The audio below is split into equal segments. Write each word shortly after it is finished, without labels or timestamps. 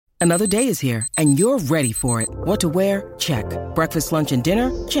Another day is here, and you're ready for it. What to wear? Check. Breakfast, lunch, and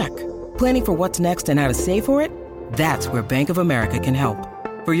dinner? Check. Planning for what's next and how to save for it? That's where Bank of America can help.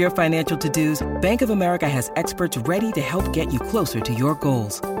 For your financial to-dos, Bank of America has experts ready to help get you closer to your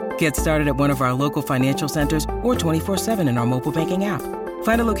goals. Get started at one of our local financial centers or 24/7 in our mobile banking app.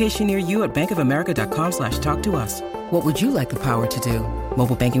 Find a location near you at bankofamerica.com/talktous. What would you like the power to do?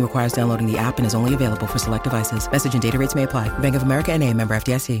 Mobile banking requires downloading the app and is only available for select devices. Message and data rates may apply. Bank of America N.A., member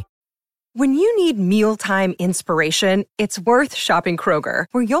FDIC. When you need mealtime inspiration, it's worth shopping Kroger,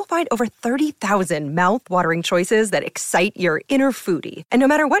 where you'll find over 30,000 mouth-watering choices that excite your inner foodie. And no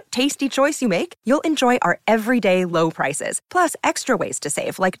matter what tasty choice you make, you'll enjoy our everyday low prices, plus extra ways to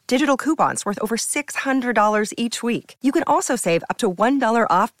save, like digital coupons worth over $600 each week. You can also save up to $1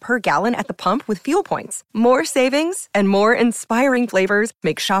 off per gallon at the pump with fuel points. More savings and more inspiring flavors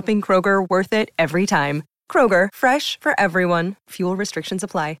make shopping Kroger worth it every time. Kroger, fresh for everyone. Fuel restrictions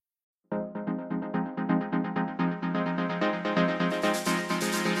apply.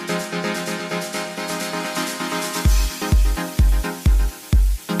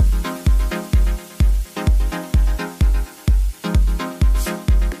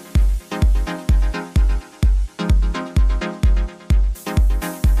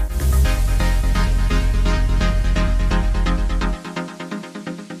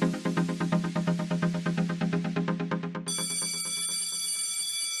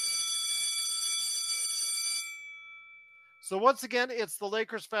 So once again, it's the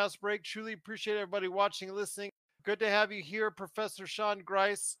Lakers Fast Break. Truly appreciate everybody watching and listening. Good to have you here, Professor Sean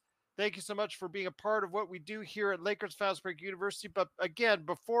Grice. Thank you so much for being a part of what we do here at Lakers Fast Break University. But again,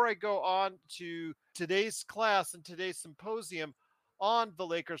 before I go on to today's class and today's symposium on the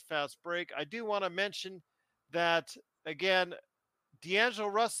Lakers Fast Break, I do want to mention that, again, D'Angelo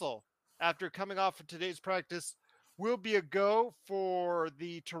Russell, after coming off of today's practice, will be a go for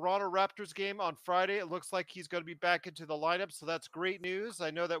the Toronto Raptors game on Friday. It looks like he's going to be back into the lineup, so that's great news. I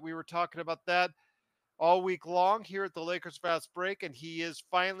know that we were talking about that all week long here at the Lakers Fast Break, and he is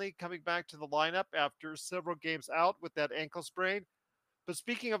finally coming back to the lineup after several games out with that ankle sprain. But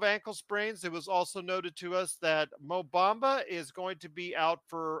speaking of ankle sprains, it was also noted to us that Mo Bamba is going to be out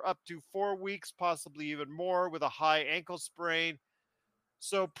for up to 4 weeks, possibly even more, with a high ankle sprain.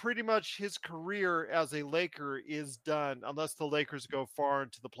 So pretty much his career as a Laker is done unless the Lakers go far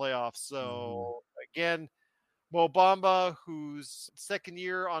into the playoffs. So again, Mo Bamba, whose second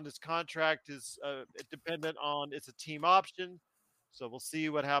year on his contract is dependent on, it's a team option. So we'll see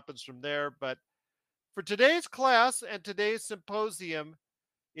what happens from there. But for today's class and today's symposium,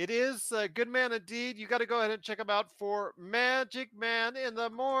 it is a good man indeed. You got to go ahead and check him out for Magic Man in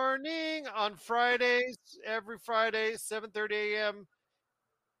the Morning on Fridays, every Friday, 7:30 a.m.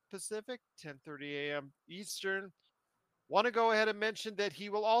 Pacific, 10:30 a.m. Eastern. Want to go ahead and mention that he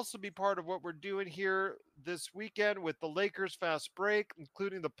will also be part of what we're doing here this weekend with the Lakers Fast Break,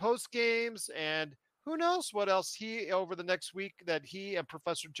 including the post games and who knows what else he over the next week that he and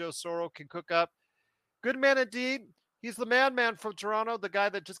Professor Joe Soro can cook up. Good man indeed. He's the madman from Toronto, the guy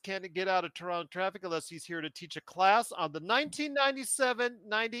that just can't get out of Toronto traffic unless he's here to teach a class on the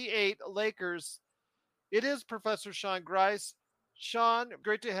 1997-98 Lakers. It is Professor Sean Grice. Sean,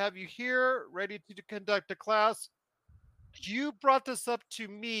 great to have you here, ready to conduct a class. You brought this up to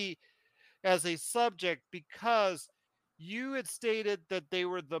me as a subject because you had stated that they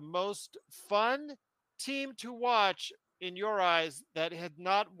were the most fun team to watch in your eyes that had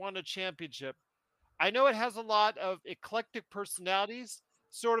not won a championship. I know it has a lot of eclectic personalities,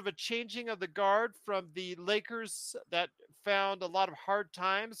 sort of a changing of the guard from the Lakers that found a lot of hard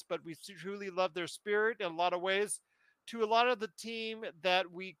times, but we truly love their spirit in a lot of ways, to a lot of the team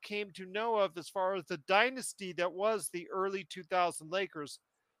that we came to know of as far as the dynasty that was the early 2000 Lakers.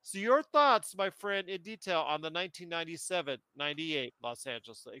 So your thoughts, my friend, in detail on the 1997-98 Los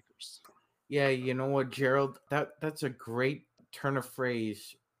Angeles Lakers. Yeah, you know what, Gerald? That's a great turn of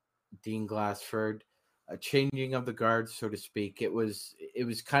phrase, Dean Glassford. A changing of the guard, so to speak. It was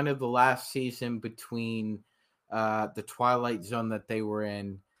kind of the last season between the twilight zone that they were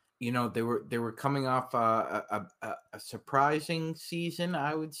in. You know, they were coming off a surprising season,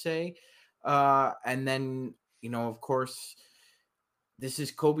 I would say, and then, you know, of course, this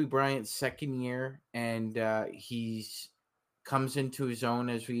is Kobe Bryant's second year, and he's comes into his own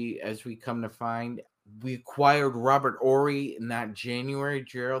as we come to find. We acquired Robert Horry in that January,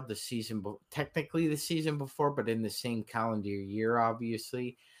 Gerald, technically the season before, but in the same calendar year,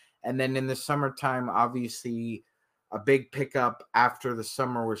 obviously. And then in the summertime, obviously, a big pickup after the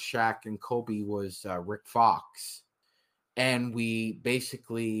summer with Shaq and Kobe was Rick Fox. And we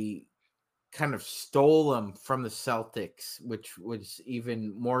basically kind of stole him from the Celtics, which was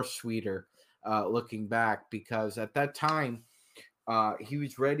even more sweeter looking back, because at that time he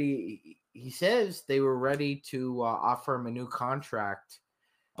was ready. He says they were ready to offer him a new contract.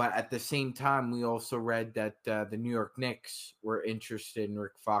 But at the same time, we also read that the New York Knicks were interested in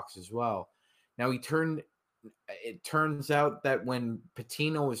Rick Fox as well. Now, it turns out that when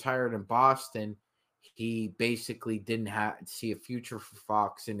Pitino was hired in Boston, he basically didn't see a future for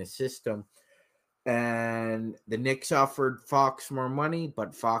Fox in his system. And the Knicks offered Fox more money,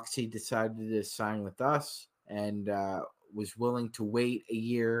 but Foxy decided to sign with us and was willing to wait a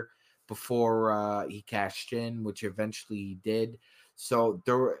year before he cashed in, which eventually he did. So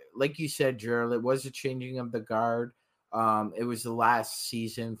there were, like you said, Gerald, it was a changing of the guard. It was the last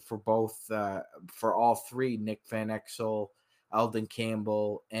season for for all three, Nick Van Exel, Eldon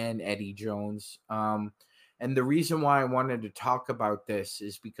Campbell, and Eddie Jones. And the reason why I wanted to talk about this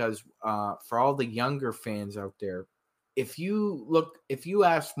is because for all the younger fans out there, if you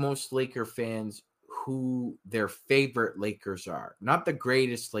ask most Laker fans who their favorite Lakers are, not the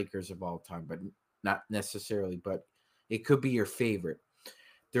greatest Lakers of all time, but not necessarily, but it could be your favorite,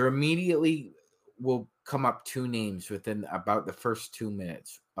 there immediately will come up two names within about the first 2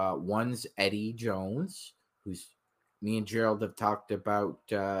 minutes. One's Eddie Jones, who's me and Gerald have talked about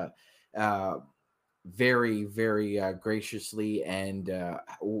very, very graciously, and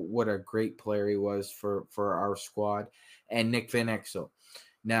what a great player he was for our squad, and Nick Van Exel.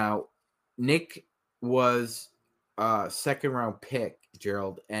 Now, Nick was a second-round pick,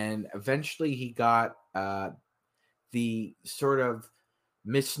 Gerald, and eventually he got the sort of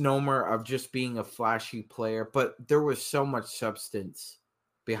misnomer of just being a flashy player, but there was so much substance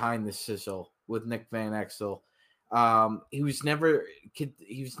behind the sizzle with Nick Van Exel. He was never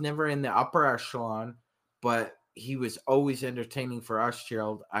in the upper echelon, but he was always entertaining for us,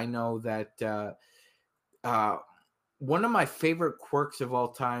 Gerald. I know that one of my favorite quirks of all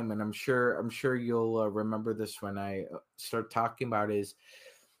time, and I'm sure you'll remember this when I start talking about, is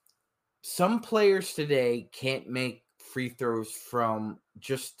some players today can't make free throws from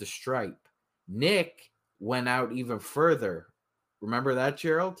just the stripe. Nick went out even further. Remember that,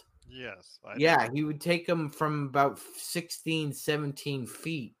 Gerald? Yes. He would take them from about 16, 17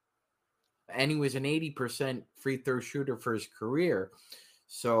 feet. And he was an 80% free throw shooter for his career.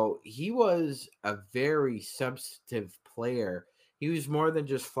 So he was a very substantive player. He was more than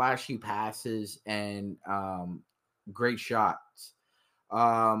just flashy passes and great shots.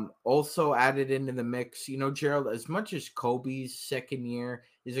 Also added into the mix, Gerald, as much as Kobe's second year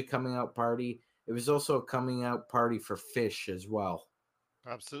is a coming out party, it was also a coming out party for Fish as well.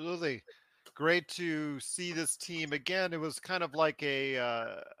 Absolutely. Great to see this team again. It was kind of like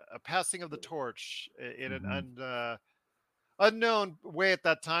a passing of the torch in an unknown way at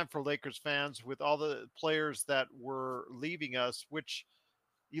that time for Lakers fans, with all the players that were leaving us, which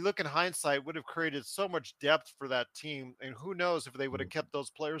you look in hindsight would have created so much depth for that team. And who knows if they would have kept those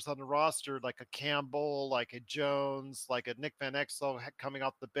players on the roster, like a Campbell, like a Jones, like a Nick Van Exel coming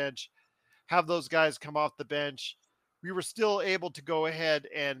off the bench, have those guys come off the bench. We were still able to go ahead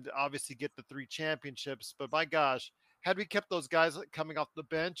and obviously get the 3 championships. But my gosh, had we kept those guys coming off the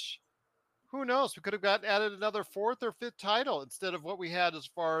bench, who knows? We could have added another 4th or 5th title instead of what we had as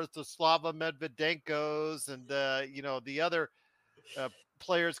far as the Slava Medvedenkos and the other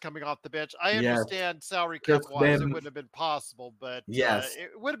players coming off the bench. I understand salary cap wise, it wouldn't have been possible, but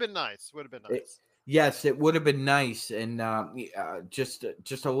it would have been nice. Yes, it would have been nice. And just a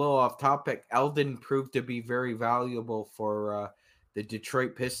little off topic, Eldon proved to be very valuable for the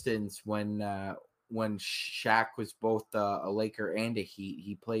Detroit Pistons when Shaq was both a Laker and a Heat.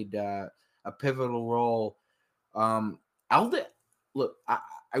 He played a pivotal role. Eldon, look,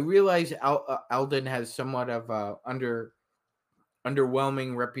 I realize Eldon has somewhat of a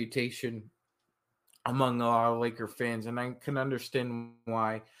underwhelming reputation among a lot of Laker fans, and I can understand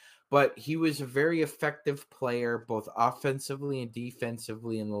why. But he was a very effective player, both offensively and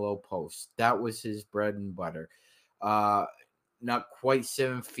defensively in the low post. That was his bread and butter. Not quite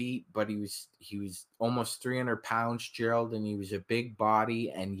 7 feet, but he was almost 300 pounds, Gerald, and he was a big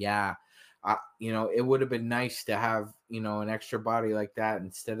body. And it would have been nice to have an extra body like that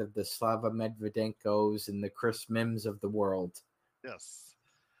instead of the Slava Medvedenkos and the Chris Mims of the world. Yes.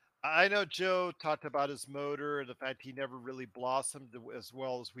 I know Joe talked about his motor and the fact he never really blossomed as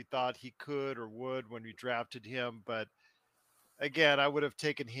well as we thought he could or would when we drafted him. But again, I would have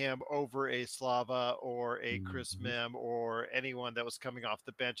taken him over a Slava or a Chris Mim or anyone that was coming off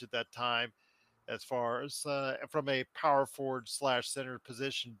the bench at that time, as far as from a power forward / center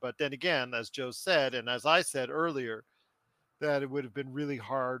position. But then again, as Joe said, and as I said earlier, that it would have been really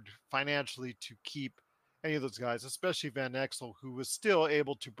hard financially to keep any of those guys, especially Van Exel, who was still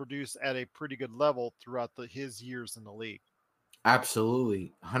able to produce at a pretty good level throughout his years in the league.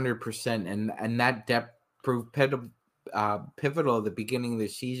 Absolutely, 100%, and that depth proved pivotal at the beginning of the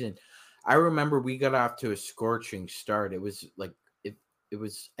season. I remember we got off to a scorching start. It was like it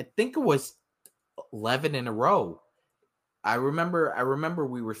was. I think it was 11 in a row. I remember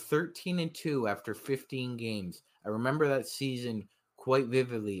we were 13-2 after 15 games. I remember that season quite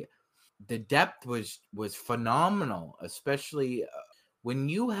vividly. The depth was phenomenal, especially when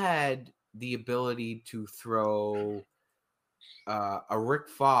you had the ability to throw a Rick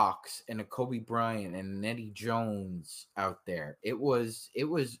Fox and a Kobe Bryant and an Eddie Jones out there. It was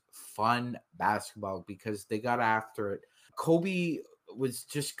fun basketball because they got after it. Kobe was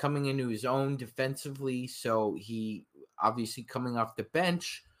just coming into his own defensively, so he obviously coming off the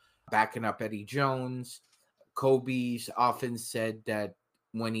bench, backing up Eddie Jones. Kobe's often said that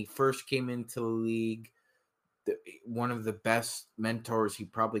when he first came into the league, one of the best mentors he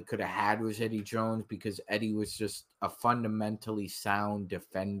probably could have had was Eddie Jones, because Eddie was just a fundamentally sound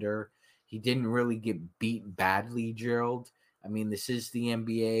defender. He didn't really get beat badly, Gerald. I mean, this is the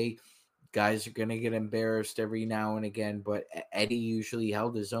NBA. Guys are going to get embarrassed every now and again, but Eddie usually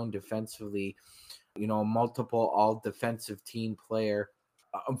held his own defensively. A multiple all-defensive team player.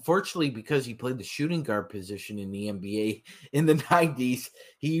 Unfortunately, because he played the shooting guard position in the NBA in the 90s,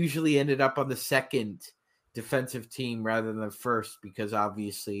 he usually ended up on the second defensive team rather than first, because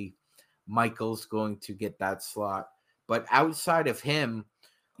obviously Michael's going to get that slot. But outside of him,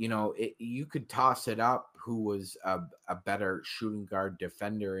 you could toss it up who was a better shooting guard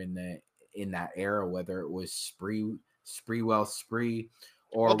defender in that era, whether it was Sprewell,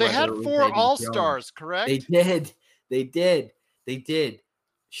 or they had 4 All-Stars, correct? They did.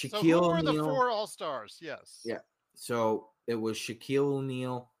 Shaquille so who were O'Neal, the 4 All-Stars? Yes. Yeah. So it was Shaquille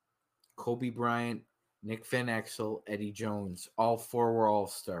O'Neal, Kobe Bryant, Nick Van Exel, Eddie Jones. All 4 were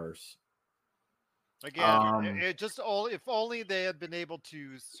All-Stars. Again, if only they had been able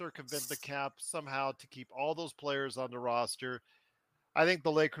to circumvent the cap somehow to keep all those players on the roster, I think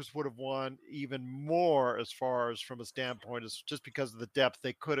the Lakers would have won even more as far as from a standpoint as just because of the depth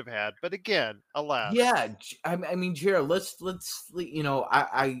they could have had. But again, alas. Yeah, I mean, Jared, let's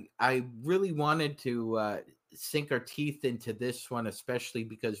I really wanted to sink our teeth into this one, especially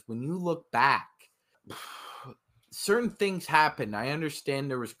because when you look back, certain things happened. I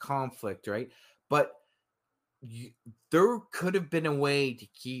understand there was conflict, right? But there could have been a way to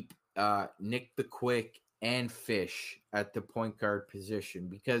keep Nick the Quick and Fish at the point guard position,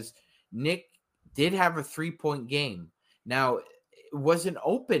 because Nick did have a 3-point game. Now, it wasn't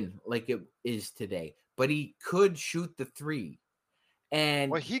open like it is today, but he could shoot the 3.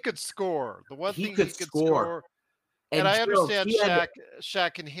 And he could score. The one thing he could score. And I understand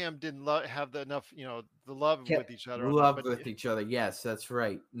Shaq and him didn't have enough, the love with each other. Yes, that's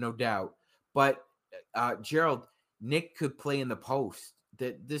right. No doubt. But Gerald, Nick could play in the post.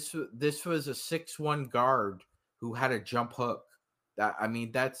 This was a 6'1" guard who had a jump hook.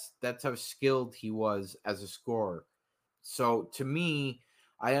 That's how skilled he was as a scorer. So to me,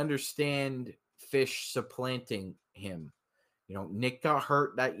 I understand Fish supplanting him. Nick got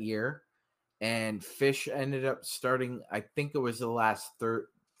hurt that year, and Fish ended up starting, I think it was the last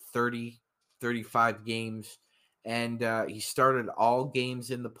 30, 35 games, and he started all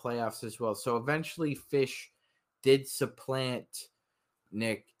games in the playoffs as well. So eventually Fish did supplant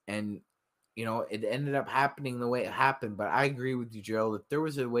Nick, and it ended up happening the way it happened. But I agree with you, Gerald, if there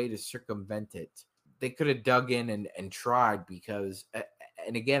was a way to circumvent it, they could have dug in and tried, because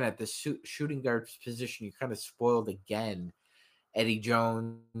and again, at the shooting guard position, you're kind of spoiled again. Eddie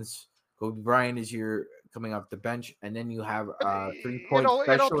Jones, Kobe Bryant is your coming off the bench, and then you have 3-point specialist.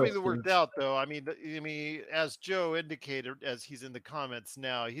 It ultimately worked out, though. I mean, as Joe indicated, as he's in the comments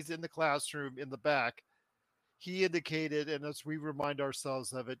now, he's in the classroom in the back. He indicated, and as we remind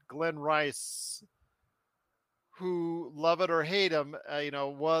ourselves of it, Glenn Rice, who, love it or hate him,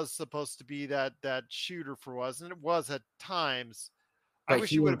 was supposed to be that shooter for us, and it was at times. But I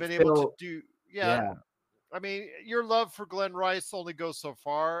wish he would have been able to do. Yeah. I mean, your love for Glenn Rice only goes so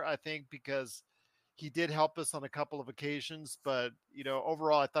far, I think, because he did help us on a couple of occasions. But,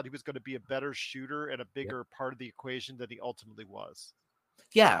 overall, I thought he was going to be a better shooter and a bigger part of the equation than he ultimately was.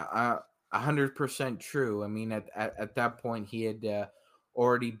 Yeah, 100% true. I mean, at that point, he had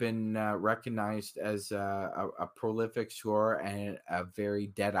already been recognized as a prolific scorer and a very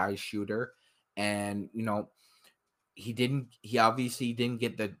dead-eye shooter. And, he obviously didn't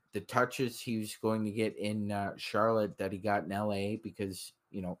get the touches he was going to get in Charlotte that he got in LA, because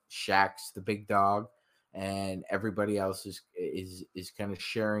Shaq's the big dog and everybody else is kind of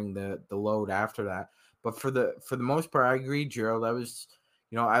sharing the load after that. But for the most part, I agree, Gerald. I was,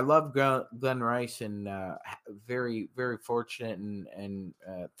 I love Glenn Rice, and very, very fortunate and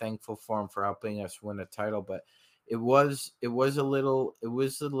thankful for him for helping us win a title. But it was a little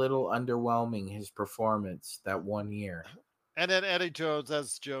underwhelming, his performance that one year. And then Eddie Jones,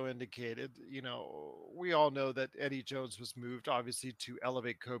 as Joe indicated, we all know that Eddie Jones was moved obviously to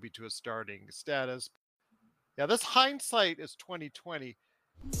elevate Kobe to a starting status. Yeah, this hindsight is 2020.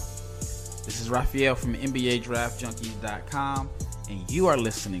 This is Raphael from NBADraftJunkies.com, and you are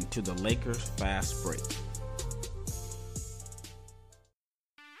listening to the Lakers Fast Break.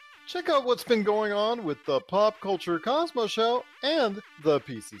 Check out what's been going on with the Pop Culture Cosmos Show and the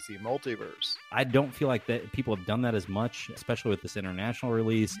PCC Multiverse. I don't feel like that people have done that as much, especially with this international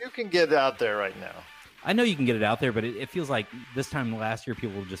release. You can get it out there right now. I know you can get it out there, but it feels like this time last year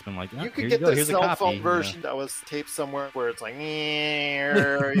people have just been like, you could get the cell phone version that was taped somewhere where it's like,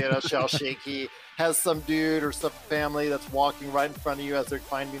 shell shaky, has some dude or some family that's walking right in front of you as they're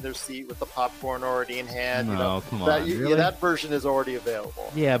finding their seat with the popcorn already in hand. No, come on. Really? That version is already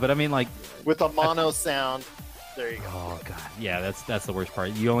available. Yeah, but I mean, like, with a mono sound. There you go. Oh god, yeah, that's the worst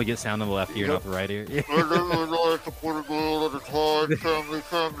part. You only get sound in the left ear, not the right ear.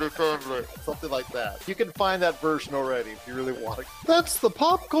 Something like that. You can find that version already if you really want it. That's the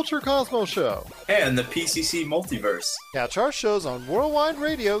Pop Culture Cosmos Show and the PCC Multiverse. Catch our shows on Worldwide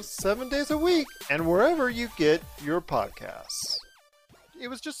Radio 7 days a week and wherever you get your podcasts. It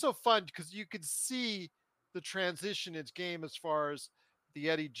was just so fun because you could see the transition in its game as far as the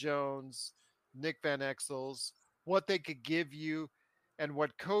Eddie Jones, Nick Van Exels, what they could give you and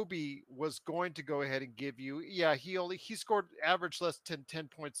what Kobe was going to go ahead and give you. Yeah, he scored average less than 10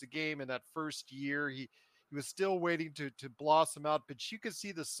 points a game in that first year. He was still waiting to blossom out, but you could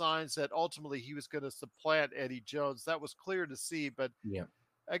see the signs that ultimately he was going to supplant Eddie Jones. That was clear to see, but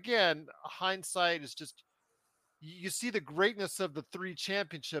again, hindsight is just, you see the greatness of the 3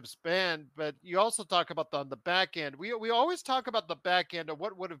 championships band, but you also talk about on the back end. We always talk about the back end of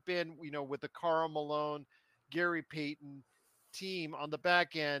what would have been, with the Karl Malone, Gary Payton team on the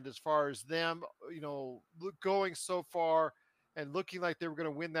back end, as far as them, going so far and looking like they were going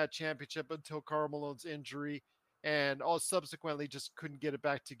to win that championship until Karl Malone's injury, and all subsequently just couldn't get it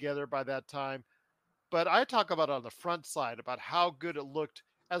back together by that time. But I talk about on the front side about how good it looked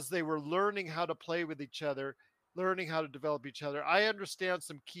as they were learning how to play with each other, learning how to develop each other. I understand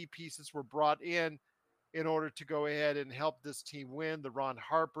some key pieces were brought in order to go ahead and help this team win, the Ron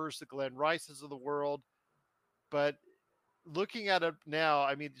Harpers, the Glenn Rices of the world. But looking at it now,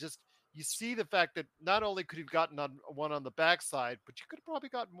 I mean, just you see the fact that not only could you've gotten one on the backside, but you could have probably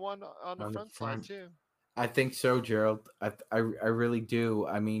gotten one on the front side too. I think so, Gerald. I really do.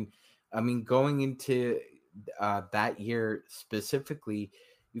 I mean, going into that year specifically,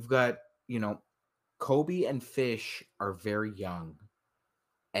 you've got, Kobe and Fish are very young.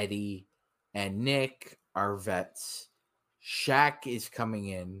 Eddie and Nick are vets. Shaq is coming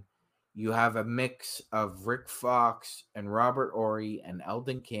in. You have a mix of Rick Fox and Robert Horry and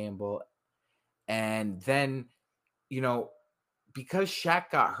Eldon Campbell. And then, because Shaq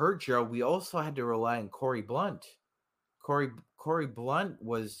got hurt, Gerald, we also had to rely on Corey Blunt. Corey Blunt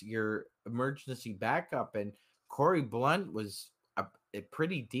was your emergency backup, and Corey Blunt was a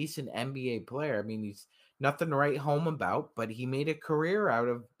pretty decent NBA player. I mean, he's nothing to write home about, but he made a career out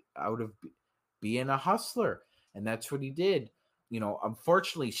of being a hustler, and that's what he did.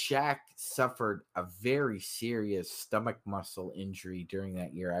 Unfortunately, Shaq suffered a very serious stomach muscle injury during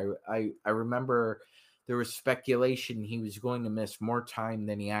that year. I remember there was speculation he was going to miss more time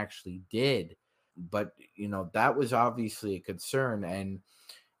than he actually did, but that was obviously a concern. And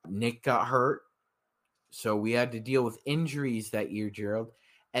Nick got hurt, so we had to deal with injuries that year, Gerald.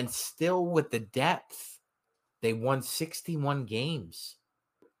 And still, with the depth, they won 61 games.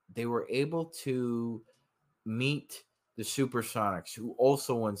 They were able to meet the Supersonics, who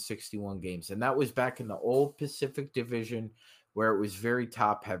also won 61 games. And that was back in the old Pacific Division, where it was very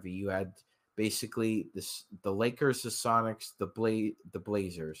top heavy. You had basically the Lakers, the Sonics, the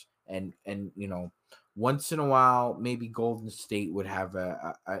Blazers, and once in a while maybe Golden State would have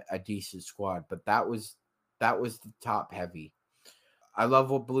a decent squad, but that was the top heavy. I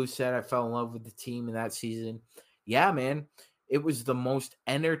love what Blue said. I fell in love with the team in that season. Yeah, man. It was the most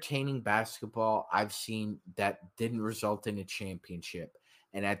entertaining basketball I've seen that didn't result in a championship.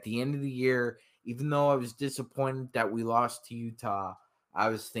 And at the end of the year, even though I was disappointed that we lost to Utah, I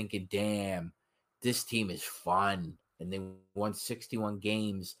was thinking, damn, this team is fun. And they won 61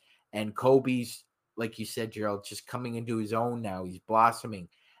 games. And Kobe's, like you said, Gerald, just coming into his own now. He's blossoming.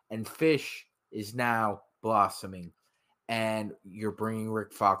 And Fish, is now blossoming, and you're bringing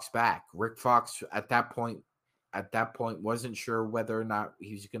Rick Fox back. Rick Fox at that point wasn't sure whether or not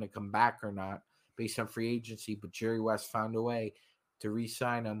he was going to come back or not based on free agency, but Jerry West found a way to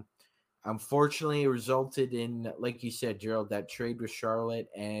re-sign him. Unfortunately, it resulted in, like you said, Gerald, that trade with Charlotte,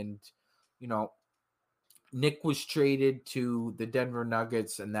 and Nick was traded to the Denver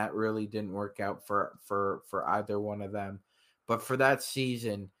Nuggets, and that really didn't work out for either one of them. But for that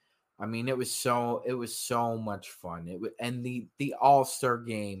season, I mean, it was so much fun. And the All-Star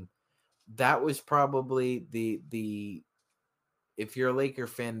game, that was probably the if you're a Laker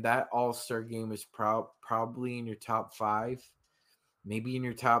fan, that All-Star game is probably in your top 5. Maybe in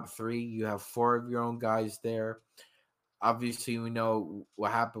your top 3. You have 4 of your own guys there. Obviously, we know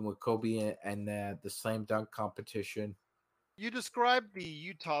what happened with Kobe and the slam dunk competition. You described the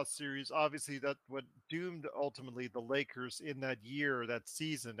Utah series. Obviously, that what doomed ultimately the Lakers in that year, that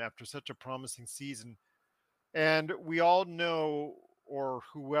season, after such a promising season. And we all know, or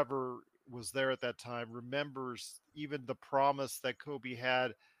whoever was there at that time remembers even the promise that Kobe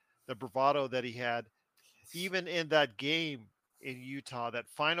had, the bravado that he had, even in that game in Utah, that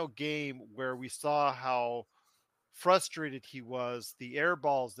final game where we saw how frustrated he was, the air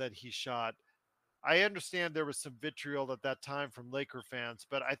balls that he shot. I understand there was some vitriol at that time from Laker fans,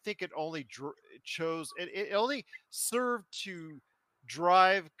 but I think it only it only served to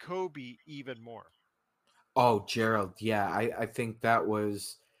drive Kobe even more. Oh, Gerald, yeah, I think that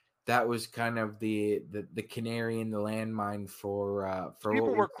was kind of the canary in the landmine for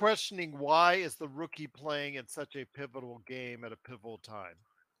People were questioning, why is the rookie playing in such a pivotal game at a pivotal time?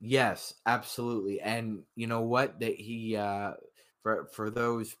 Yes, absolutely. And you know what? That he for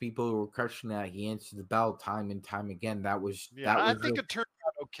those people who were questioning that, he answered the bell time and time again. I think it turned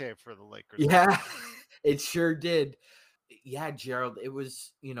out okay for the Lakers. Yeah, it sure did. Yeah, Gerald, it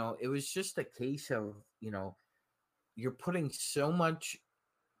was just a case of, you're putting so much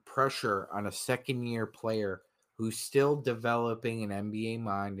pressure on a second year player who's still developing an NBA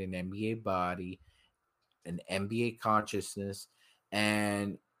mind, an NBA body, an NBA consciousness,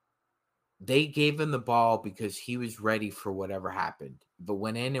 and they gave him the ball because he was ready for whatever happened. If it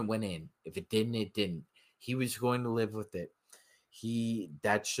went in, it went in. If it didn't, it didn't. He was going to live with it.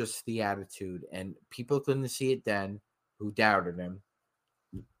 That's just the attitude. And people couldn't see it then who doubted him.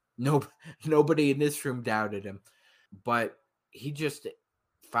 Nobody in this room doubted him. But he just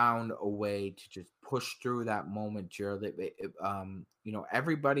found a way to just push through that moment, Gerald.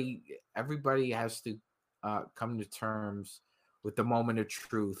 Everybody has to come to terms with the moment of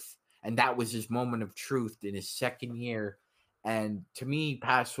truth. And that was his moment of truth in his second year. And to me, he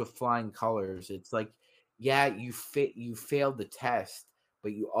passed with flying colors. It's like, yeah, you failed the test,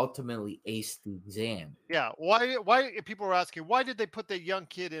 but you ultimately aced the exam. Yeah. Why people were asking, why did they put that young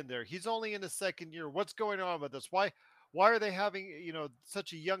kid in there? He's only in his second year. What's going on with this? Why are they having,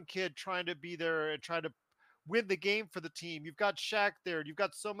 such a young kid trying to be there and trying to win the game for the team? You've got Shaq there. You've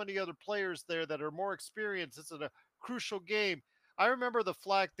got so many other players there that are more experienced. This is a crucial game. I remember the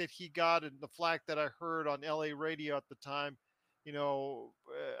flack that he got and the flack that I heard on LA radio at the time, as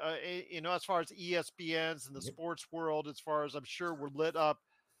far as ESPNs and the sports world, as far as I'm sure were lit up.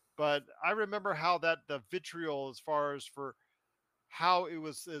 But I remember how the vitriol, as far as for how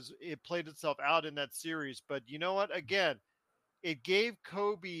it played itself out in that series. But you know what? Again, it gave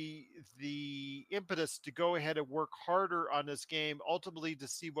Kobe the impetus to go ahead and work harder on this game, ultimately to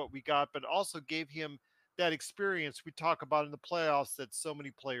see what we got, but also gave him that experience we talk about in the playoffs that so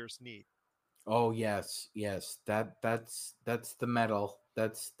many players need. Oh yes. That's the medal.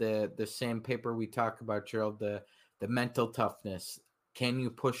 That's the sandpaper we talk about, Gerald. The mental toughness. Can you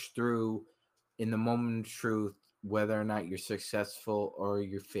push through in the moment of truth, whether or not you're successful or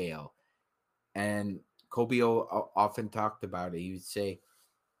you fail? And Kobe often talked about it. He would say,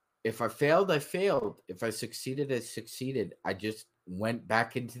 if I failed, I failed. If I succeeded, I succeeded. I just went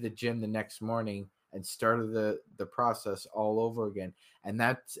back into the gym the next morning and started the process all over again.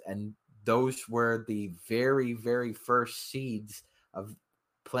 And those were the very, very first seeds of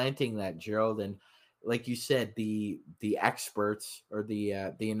planting that, Gerald. And like you said, the experts or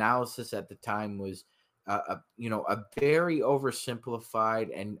the analysis at the time was a very oversimplified,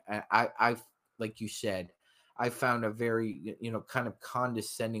 and I like you said, I found a very kind of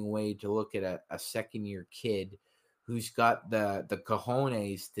condescending way to look at a second year kid who's got the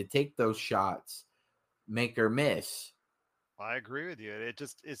cojones to take those shots, make or miss. I agree with you.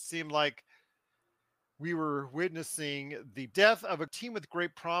 It seemed like we were witnessing the death of a team with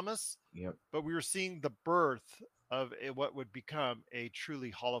great promise. Yep. But we were seeing the birth of what would become a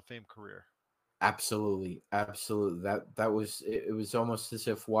truly Hall of Fame career. Absolutely, absolutely. That was it was almost as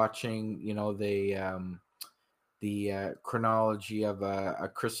if watching, the chronology of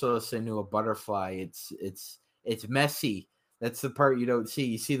a chrysalis into a butterfly. It's messy. That's the part you don't see.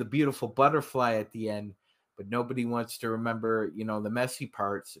 You see the beautiful butterfly at the end, but nobody wants to remember, the messy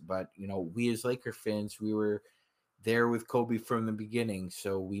parts. But we as Laker fans, we were there with Kobe from the beginning,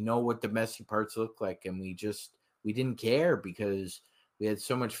 so we know what the messy parts look like, and we didn't care because we had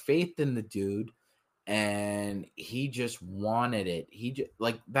so much faith in the dude, and he just wanted it. He just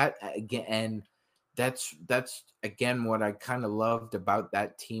like that again, and that's again what I kind of loved about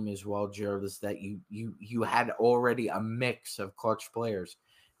that team as well, Gerald, is that you had already a mix of clutch players.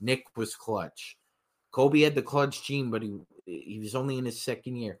 Nick was clutch. Kobe had the clutch gene, but he was only in his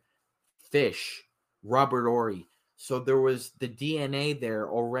second year. Fish, Robert Ory. So there was the DNA there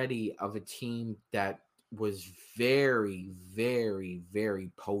already of a team that was very, very, very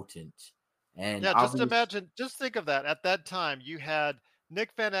potent. And Yeah, just think of that. At that time, you had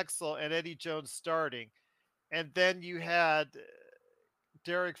Nick Van Exel and Eddie Jones starting, and then you had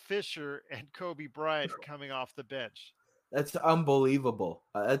Derek Fisher and Kobe Bryant coming off the bench. that's unbelievable.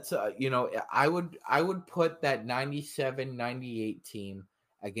 That's I would put that 97-98 team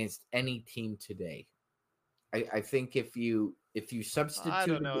against any team today. I think if you I substitute,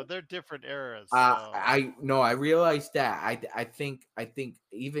 don't know. They're different eras, so I no, I realize that. I think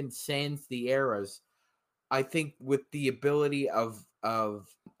even sans the eras, I think with the ability of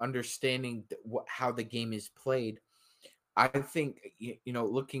understanding how the game is played, I think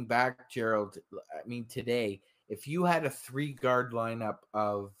looking back, Gerald. I mean, today, if you had a 3 guard lineup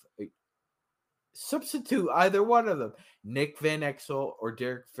of substitute either one of them, Nick Van Exel or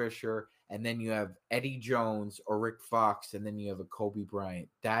Derek Fisher, and then you have Eddie Jones or Rick Fox, and then you have a Kobe Bryant.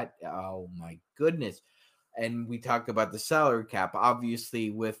 That, oh my goodness. And we talk about the salary cap, obviously,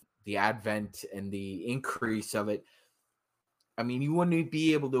 with the advent and the increase of it. I mean, you wouldn't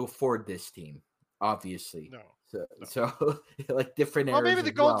be able to afford this team, obviously. no. So like different Well, eras maybe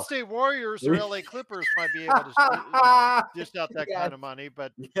the as Golden well. State Warriors or LA Clippers might be able to dish out that Yes. kind of money,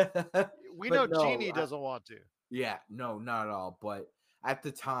 but Yeah. we But know no, Genie doesn't want to. yeah, no, not at all. But at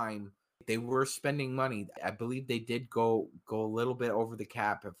the time, they were spending money. I believe they did go a little bit over the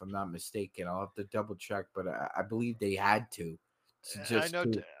cap, if I'm not mistaken. I'll have to double check, but I believe they had to I just know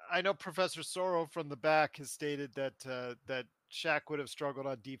to. I know Professor Sorrow from the back has stated that Shaq would have struggled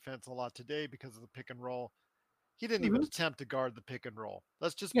on defense a lot today because of the pick and roll. He didn't even Mhm. attempt to guard the pick and roll.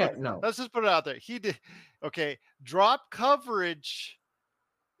 Yeah, no. Let's just put it out there. He did okay. Drop coverage.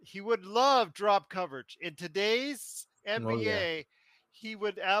 He would love drop coverage. In today's Oh yeah, NBA, he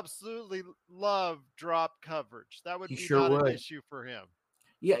would absolutely love drop coverage. That would he be sure not an would. issue for him.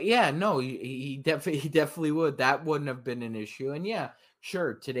 Yeah, yeah, no, he definitely would. That wouldn't have been an issue. And yeah,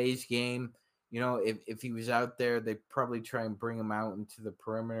 sure, today's game, if he was out there, they'd probably try and bring him out into the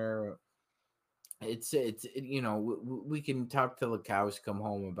perimeter. We can talk till the cows come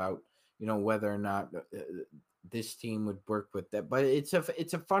home about whether or not this team would work with that, but it's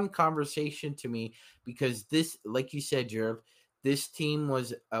a fun conversation to me because this, like you said, Gerald, this team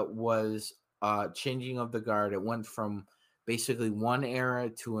was changing of the guard. It went from basically one era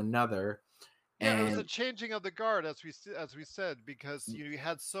to another, Yeah, it was a and changing of the guard, as we said, because you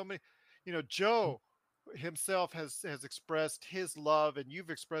had so many. Joe himself has expressed his love, and you've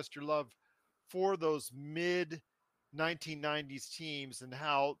expressed your love for those mid 1990s teams and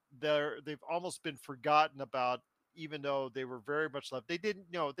how they've almost been forgotten about, even though they were very much loved. They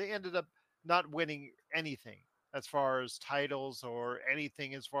didn't know they ended up not winning anything as far as titles or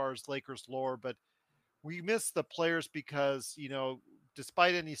anything as far as Lakers lore, but we miss the players because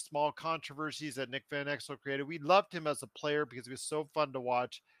despite any small controversies that Nick Van Exel created, we loved him as a player because he was so fun to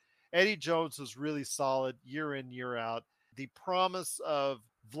watch. Eddie Jones was really solid year in, year out. The promise of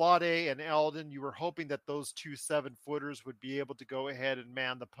Vlade and Eldon, you were hoping that those 2 7-footers would be able to go ahead and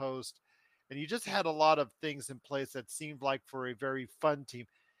man the post. And you just had a lot of things in place that seemed like for a very fun team.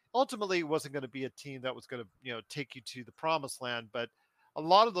 Ultimately, it wasn't going to be a team that was going to, take you to the promised land, but a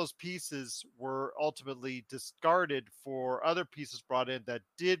lot of those pieces were ultimately discarded for other pieces brought in that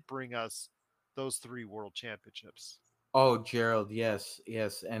did bring us those 3 world championships. oh, Gerald, yes,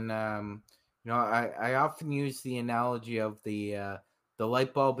 yes, and I often use the analogy of the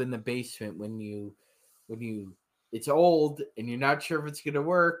light bulb in the basement when you it's old and you're not sure if it's gonna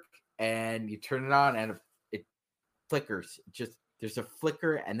work, and you turn it on and it flickers. Just there's a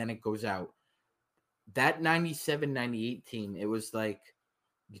flicker and then it goes out. That 97-98 team, it was like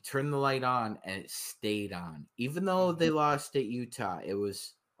you turn the light on and it stayed on. Even though they lost at Utah, it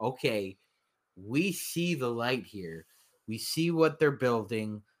was okay. We see the light here. We see what they're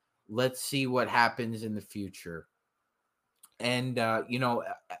building. Let's see what happens in the future. And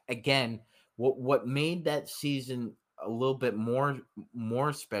again, what made that season a little bit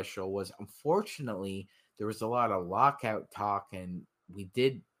more special was, unfortunately, there was a lot of lockout talk, and we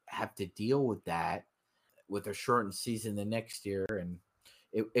did have to deal with that with a shortened season the next year. And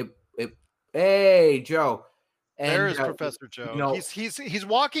it hey, Joe. There And is Professor Joe. you know, He's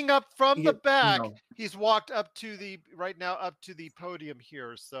walking up from the you back. know, He's walked up to the podium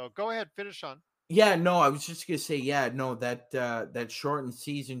here. So go ahead, finish on. yeah, no, I was just gonna say, yeah, no, that shortened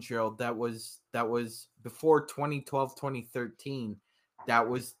season, Gerald, that was before 2012, 2013. That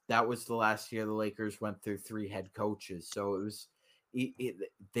was the last year the Lakers went through 3 head coaches. So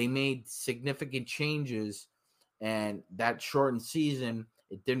they made significant changes, and that shortened season,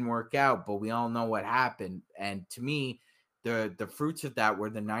 it didn't work out, but we all know what happened. And to me, the fruits of that were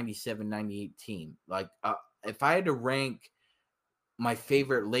the 97-98 team. Like, if I had to rank my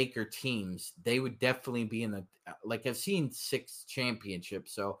favorite Laker teams, they would definitely be in the, like, I've seen 6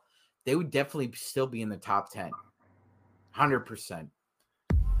 championships, so they would definitely still be in the top 10. 100%.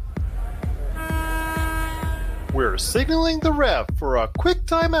 We're signaling the ref for a quick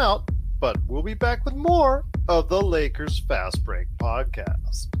timeout, but we'll be back with more of the Lakers Fast Break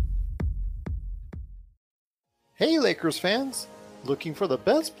podcast. Hey Lakers fans, looking for the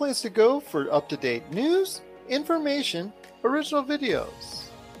best place to go for up-to-date news, information, original videos,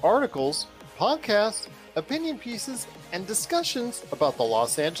 articles, podcasts, opinion pieces, and discussions about the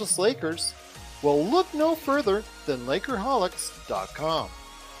Los Angeles Lakers? Well, look no further than Lakerholics.com.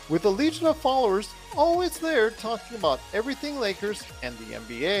 With a legion of followers always there talking about everything Lakers and the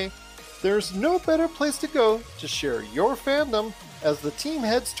NBA, there's no better place to go to share your fandom as the team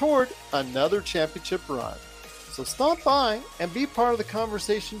heads toward another championship run. So stop by and be part of the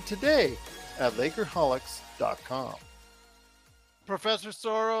conversation today at Lakerholics.com. Professor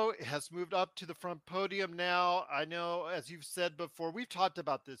Soro has moved up to the front podium now. I know, as you've said before, we've talked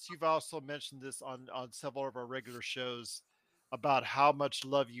about this. You've also mentioned this on several of our regular shows about how much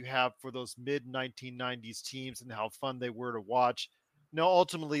love you have for those mid-1990s teams and how fun they were to watch. No,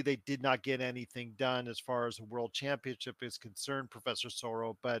 ultimately, they did not get anything done as far as a world championship is concerned, Professor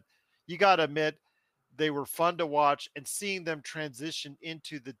Soro, but you got to admit, they were fun to watch, and seeing them transition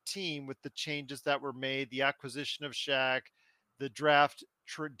into the team with the changes that were made, the acquisition of Shaq, the draft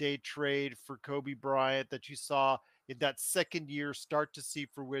day trade for Kobe Bryant that you saw in that second year start to see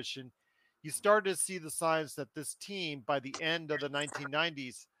fruition. You started to see the signs that this team, by the end of the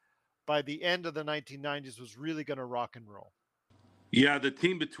 1990s, was really going to rock and roll. Yeah, the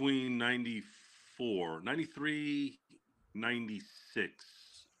team between 94, 93, 96,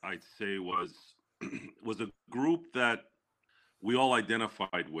 I'd say was a group that we all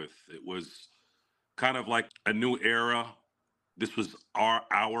identified with. It was kind of like a new era. This was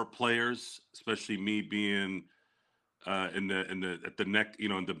our players, especially me being in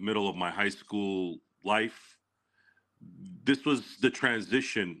the middle of my high school life. This was the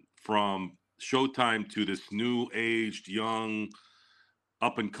transition from Showtime to this new aged, young,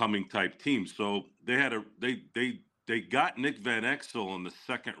 up and coming type team. So they got Nick Van Exel in the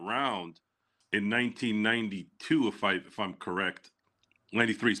second round in 1992, if I'm correct,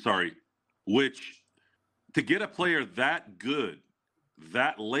 93, sorry, which to get a player that good,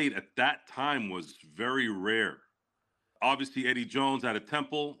 that late at that time was very rare. Obviously, Eddie Jones out of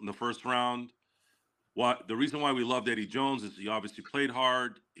Temple in the first round. The reason why we loved Eddie Jones is he obviously played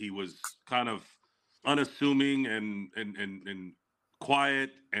hard. He was kind of unassuming and quiet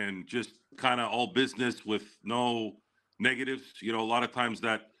and just kind of all business with no negatives. You know, a lot of times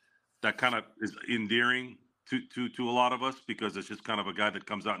that kind of is endearing to a lot of us because it's just kind of a guy that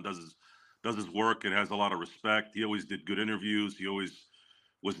comes out and does his work and has a lot of respect. He always did good interviews. He always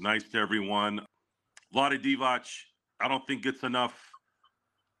was nice to everyone. Vlade Divac, I don't think gets enough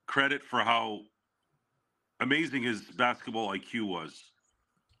credit for how amazing his basketball IQ was.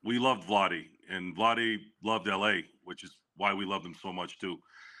 We loved Vlade, and Vlade loved LA, which is why we loved him so much too.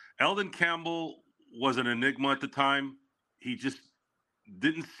 Eldon Campbell was an enigma at the time. He just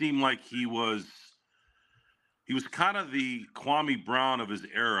didn't seem like he was kind of the Kwame Brown of his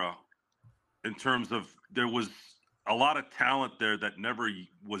era in terms of there was a lot of talent there that never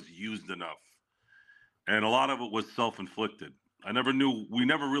was used enough. And a lot of it was self-inflicted. We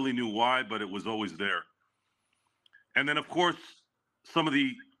never really knew why, but it was always there. And then, of course, some of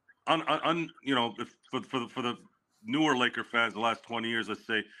the, for the newer Laker fans, the last 20 years, let's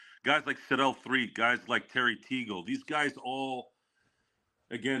say, guys like Sedell Threatt, guys like Terry Teagle, these guys all,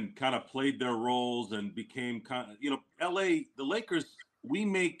 again, kind of played their roles and became LA, the Lakers, we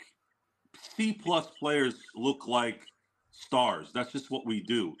make C+ players look like stars. That's just what we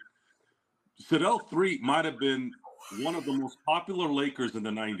do. Sedell 3 might have been one of the most popular Lakers in the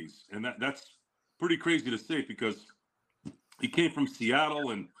 90s. And that's pretty crazy to say because he came from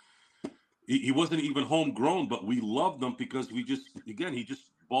Seattle and he wasn't even homegrown, but we loved him because he just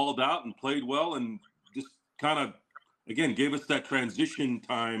balled out and played well and just kind of, again, gave us that transition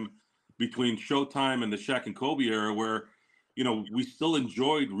time between Showtime and the Shaq and Kobe era where, we still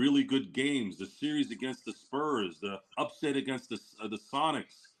enjoyed really good games. The series against the Spurs, the upset against the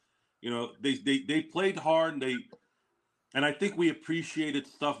Sonics. They played hard and I think we appreciated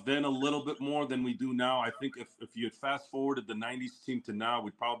stuff then a little bit more than we do now. I think if you had fast forwarded the 90s team to now,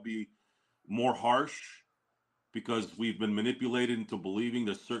 we'd probably be more harsh because we've been manipulated into believing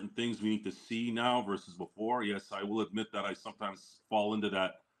there's certain things we need to see now versus before. Yes, I will admit that I sometimes fall into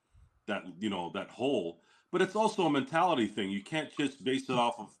that hole, but it's also a mentality thing. You can't just base it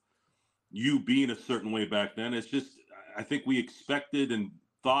off of you being a certain way back then. It's just, I think we expected and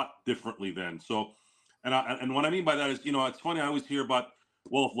thought differently then. So, and what I mean by that is, it's funny. I always hear about,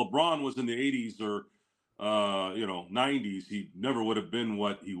 well, if LeBron was in the 80s or, 90s, he never would have been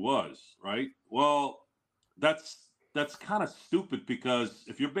what he was, right? Well, that's kind of stupid because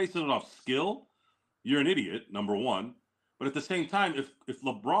if you're basing it off skill, you're an idiot, number one. But at the same time, if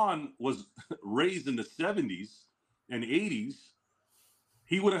LeBron was raised in the 70s and 80s,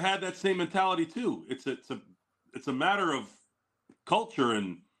 he would have had that same mentality too. It's a matter of culture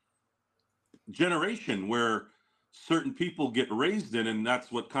and generation where certain people get raised in, and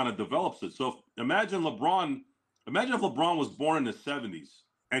that's what kind of develops it. So imagine if LeBron was born in the 70s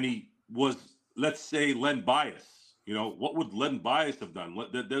and he was, let's say, Len Bias. What would Len Bias have done?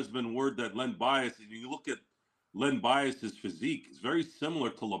 There's been word that Len Bias, if you look at Len Bias's physique, is very similar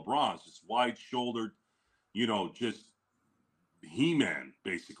to LeBron's, just wide-shouldered, just He-Man,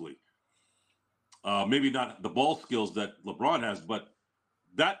 basically. Maybe not the ball skills that LeBron has, but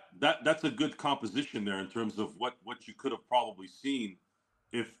that's a good composition there in terms of what you could have probably seen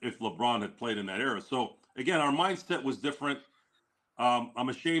if LeBron had played in that era. So again, our mindset was different. I'm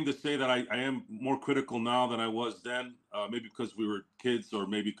ashamed to say that I am more critical now than I was then. Maybe because we were kids, or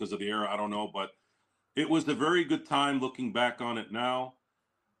maybe because of the era. I don't know, but it was a very good time looking back on it now,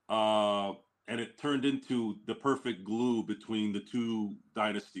 and it turned into the perfect glue between the two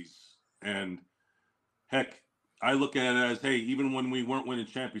dynasties. And heck, I look at it as, hey, even when we weren't winning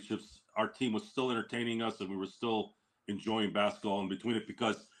championships, our team was still entertaining us, and we were still enjoying basketball in between it.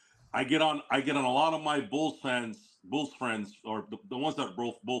 Because I get on a lot of my Bulls friends, or the ones that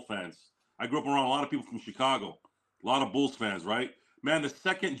are Bull fans. I grew up around a lot of people from Chicago, a lot of Bulls fans, right? Man, the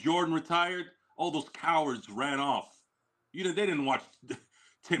second Jordan retired, all those cowards ran off. They didn't watch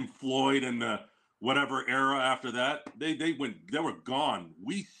Tim Floyd and the whatever era after that. They were gone.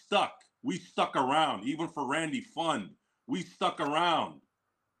 We stuck around, even for Randy Fund. We stuck around,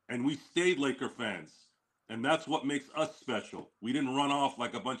 and we stayed Laker fans, and that's what makes us special. We didn't run off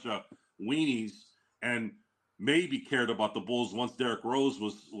like a bunch of weenies and maybe cared about the Bulls once Derrick Rose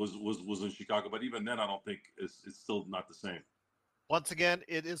was in Chicago, but even then, I don't think it's still not the same. Once again,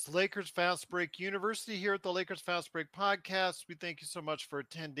 it is Lakers Fast Break University here at the Lakers Fast Break podcast. We thank you so much for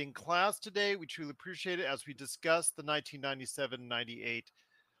attending class today. We truly appreciate it as we discuss the 1997-98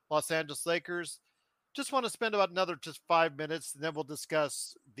 Los Angeles Lakers. Just want to spend about another just 5 minutes, and then we'll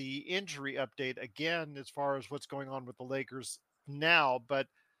discuss the injury update again as far as what's going on with the Lakers now. But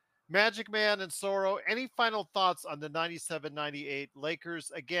Magic Man and Soro, any final thoughts on the 97-98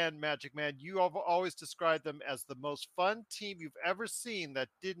 Lakers? Again, Magic Man, you have always described them as the most fun team you've ever seen that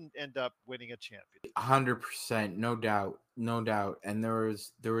didn't end up winning a championship. 100%, no doubt. And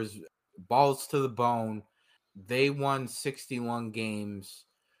there was balls to the bone. They won 61 games,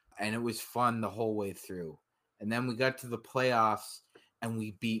 and it was fun the whole way through. And then we got to the playoffs, and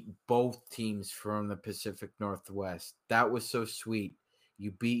we beat both teams from the Pacific Northwest. That was so sweet.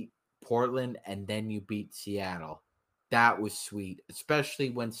 You beat Portland, and then you beat Seattle. That was sweet,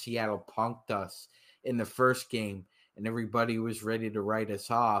 especially when Seattle punked us in the first game, and everybody was ready to write us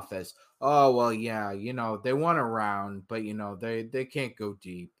off as, oh, well, yeah, they won a round, but, they can't go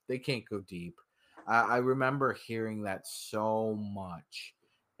deep. They can't go deep. I remember hearing that so much.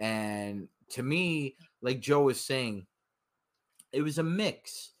 And to me, like Joe was saying, it was a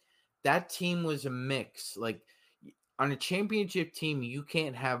mix. That team was a mix. Like, on a championship team, you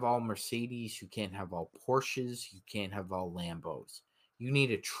can't have all Mercedes. You can't have all Porsches. You can't have all Lambos. You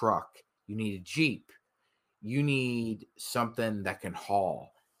need a truck. You need a Jeep. You need something that can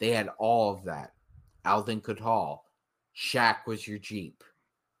haul. They had all of that. Alden could haul. Shaq was your Jeep.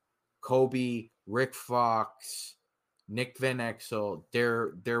 Kobe, Rick Fox, Nick Van Exel,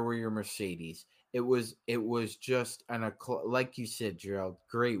 there were your Mercedes. it was just like you said, Gerald,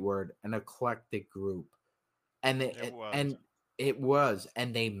 great word, an eclectic group. And and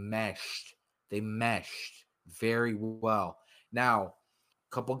they meshed very well. Now,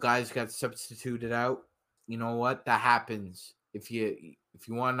 a couple guys got substituted out. You know what? That happens. If you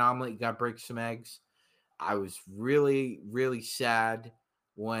want an omelet, you got to break some eggs. I was really, really sad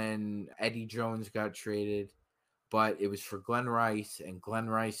when Eddie Jones got traded, but it was for Glenn Rice, and Glenn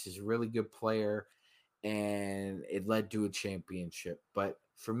Rice is a really good player, and it led to a championship. But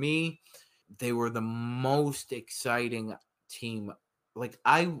for me, they were the most exciting team. Like,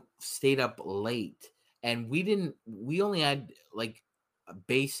 I stayed up late, and we only had like a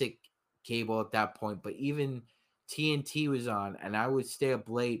basic cable at that point, but even TNT was on, and I would stay up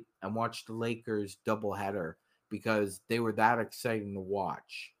late and watch the Lakers doubleheader because they were that exciting to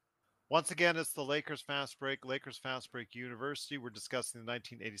watch. Once again, it's the Lakers Fast Break, Lakers Fast Break University. We're discussing the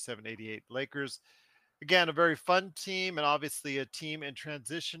 1987-88 Lakers. Again, a very fun team, and obviously a team in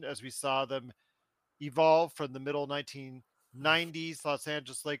transition as we saw them evolve from the middle 1990s Los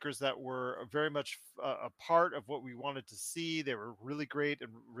Angeles Lakers that were very much a part of what we wanted to see. They were really great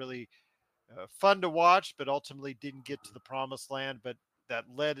and really fun to watch, but ultimately didn't get to the promised land. But that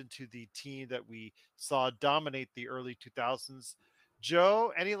led into the team that we saw dominate the early 2000s.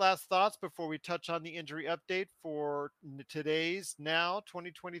 Joe, any last thoughts before we touch on the injury update for today's now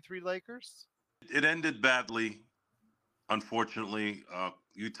 2023 Lakers? It ended badly. Unfortunately,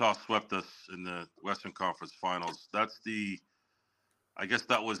 Utah swept us in the Western Conference Finals. I guess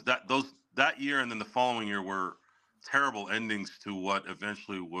that year and then the following year were terrible endings to what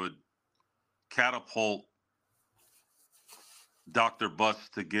eventually would catapult Dr. Buss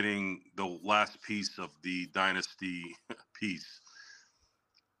to getting the last piece of the dynasty piece.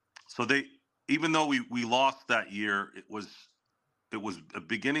 So even though we lost that year, it was a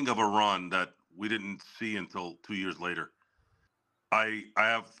beginning of a run that we didn't see until 2 years later.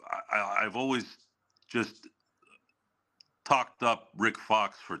 I've always just talked up Rick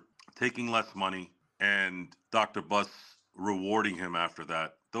Fox for taking less money and Dr. Buss rewarding him after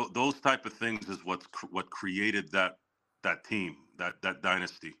that. Those type of things is what created that team, that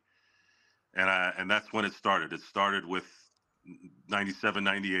dynasty. And that's when it started. It started with 97,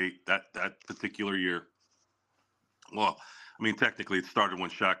 98, that particular year. Well, I mean, technically, it started when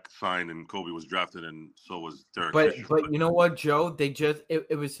Shaq signed and Kobe was drafted, and so was Derek Fisher. But you know what, Joe?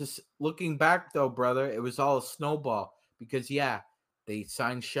 It was just looking back, though, brother. It was all a snowball because they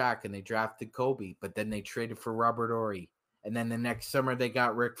signed Shaq and they drafted Kobe, but then they traded for Robert Horry, and then the next summer they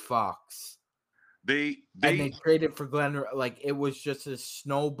got Rick Fox. They traded for Glenn. Like, it was just a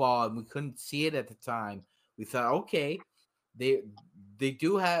snowball, and we couldn't see it at the time. We thought, okay, they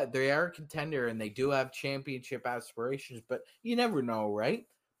are a contender and they do have championship aspirations, but you never know, right?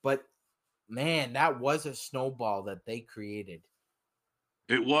 But man, that was a snowball that they created.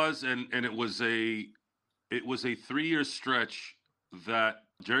 It was, and it was a 3-year stretch that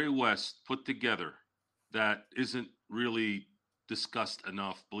Jerry West put together that isn't really discussed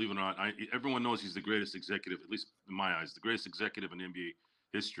enough. Believe it or not, everyone knows he's the greatest executive, at least in my eyes, the greatest executive in NBA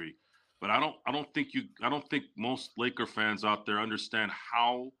history. But I don't think most Laker fans out there understand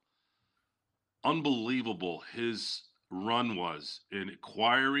how unbelievable his run was in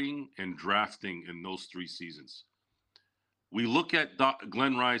acquiring and drafting in those 3 seasons. We look at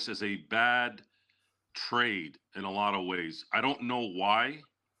Glenn Rice as a bad trade in a lot of ways. I don't know why.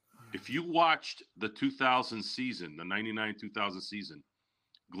 If you watched the 2000 season, the 99-2000 season,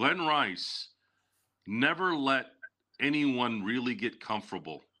 Glenn Rice never let anyone really get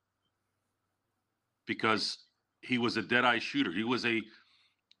comfortable because he was a dead-eye shooter. He was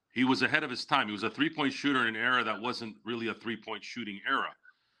ahead of his time. He was a three-point shooter in an era that wasn't really a three-point shooting era.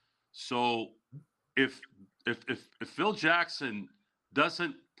 So if Phil Jackson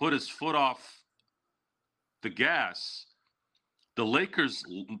doesn't put his foot off the gas, the Lakers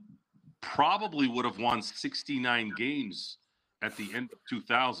probably would have won 69 games at the end of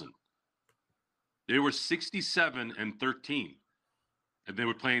 2000. They were 67-13. And they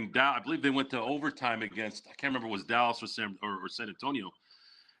were playing Dallas. I believe they went to overtime against, I can't remember if it was Dallas or San Antonio.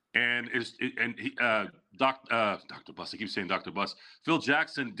 And Dr. Buss, I keep saying Dr. Buss. Phil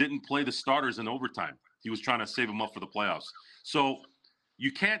Jackson didn't play the starters in overtime. He was trying to save them up for the playoffs. So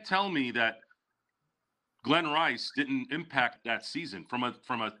you can't tell me that Glenn Rice didn't impact that season from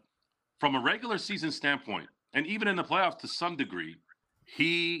a regular season standpoint, and even in the playoffs to some degree.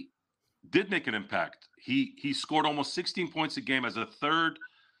 He did make an impact. He scored almost 16 points a game as a third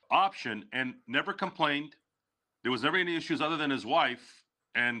option and never complained. There was never any issues other than his wife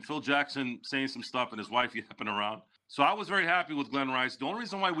and Phil Jackson saying some stuff and his wife yapping around. So I was very happy with Glenn Rice. The only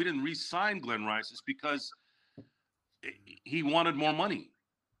reason why we didn't re-sign Glenn Rice is because he wanted more money.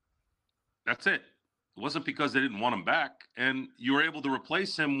 That's it. It wasn't because they didn't want him back. And you were able to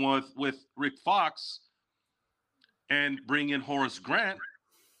replace him with Rick Fox and bring in Horace Grant,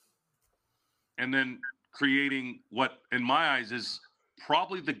 and then creating what, in my eyes, is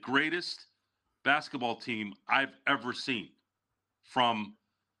probably the greatest basketball team I've ever seen. From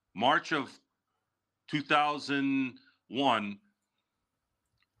March of 2001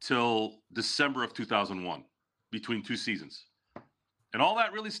 till December of 2001, between two seasons. And all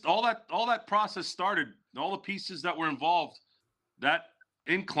that process started, all the pieces that were involved, that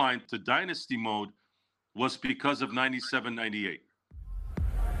incline to dynasty mode was because of 97, 98.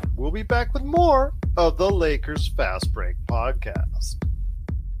 We'll be back with more of the Lakers Fast Break podcast.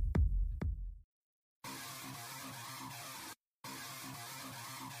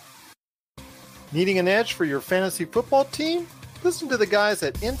 Needing an edge for your fantasy football team? Listen to the guys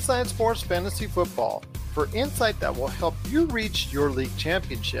at Inside Sports Fantasy Football for insight that will help you reach your league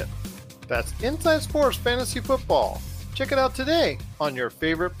championship. That's Inside Sports Fantasy Football. Check it out today on your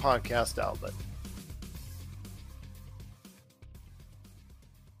favorite podcast outlet.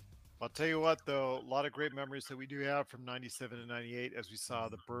 I'll tell you what, though, a lot of great memories that we do have from 97 and 98 as we saw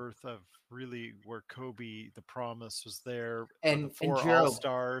the birth of really where Kobe, the promise, was there. And the four Gerald,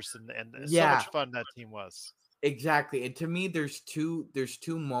 All-Stars and so yeah, much fun that team was. exactly. And to me, there's two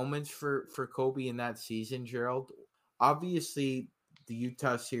moments for Kobe in that season, Gerald. Obviously, the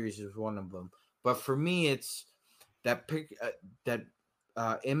Utah series is one of them. But for me, it's that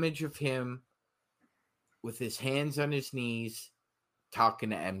image of him with his hands on his knees talking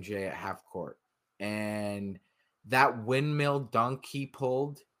to MJ at half court, and that windmill dunk he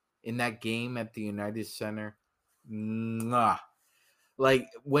pulled in that game at the United Center. Like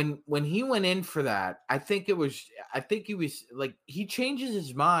when he went in for that, I think he was like, he changes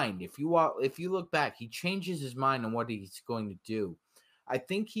his mind. If you look back, he changes his mind on what he's going to do. I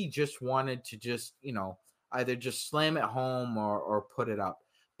think he just wanted to just, either just slam it home or put it up.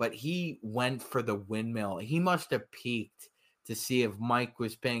 But he went for the windmill. He must have peeked to see if Mike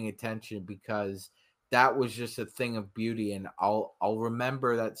was paying attention, because that was just a thing of beauty. And I'll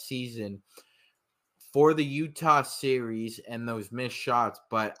remember that season for the Utah series and those missed shots,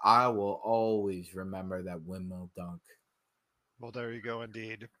 but I will always remember that windmill dunk. Well, there you go,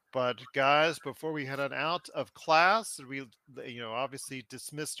 indeed. But guys, before we head on out of class, we obviously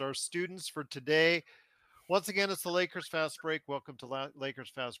dismissed our students for today. Once again, it's the Lakers Fast Break. Welcome to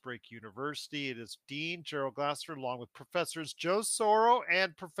Lakers Fast Break University. It is Dean Gerald Glasser along with Professors Joe Soro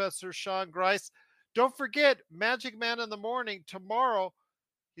and Professor Sean Grice. Don't forget, Magic Man in the Morning tomorrow.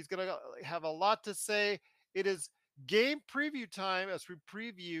 He's going to have a lot to say. It is game preview time as we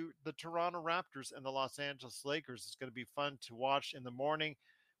preview the Toronto Raptors and the Los Angeles Lakers. It's going to be fun to watch in the morning.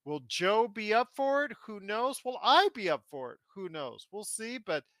 Will Joe be up for it? Who knows? Will I be up for it? Who knows? We'll see,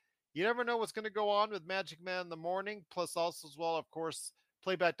 but you never know what's going to go on with Magic Man in the morning. Plus, also as well, of course,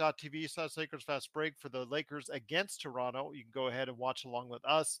 playback.tv/Lakers Fast Break for the Lakers against Toronto. You can go ahead and watch along with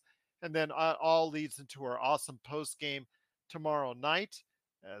us. And then all leads into our awesome post game tomorrow night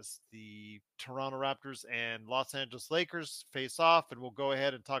as the Toronto Raptors and Los Angeles Lakers face off. And we'll go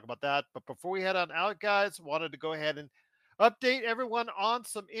ahead and talk about that. But before we head on out, guys, wanted to go ahead and update everyone on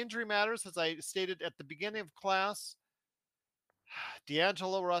some injury matters. As I stated at the beginning of class,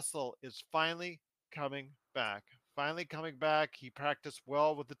 D'Angelo Russell is finally coming back. He practiced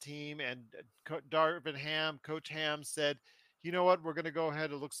well with the team, and Darvin Ham, Coach Ham, said, you know what, we're going to go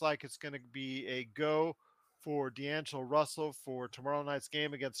ahead. It looks like it's going to be a go for D'Angelo Russell for tomorrow night's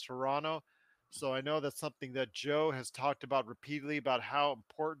game against Toronto. So I know that's something that Joe has talked about repeatedly, about how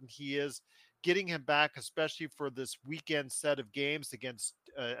important he is, getting him back, especially for this weekend set of games against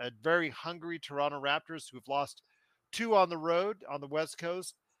a very hungry Toronto Raptors who have lost 2 on the road on the West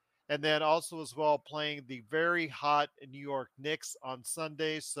Coast, and then also as well playing the very hot New York Knicks on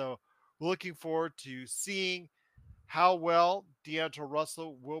Sunday. So we're looking forward to seeing how well D'Angelo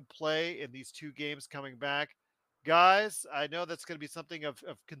Russell will play in these 2 games coming back. Guys, I know that's going to be something of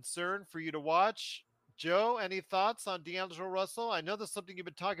concern for you to watch. Joe, any thoughts on D'Angelo Russell? I know that's something you've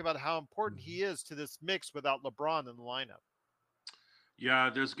been talking about, how important he is to this mix without LeBron in the lineup.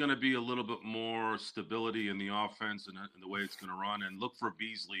 Yeah, there's going to be a little bit more stability in the offense and the way it's going to run. And look for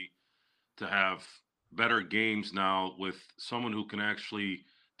Beasley to have better games now with someone who can actually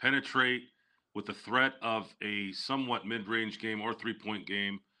penetrate with the threat of a somewhat mid-range game or 3-point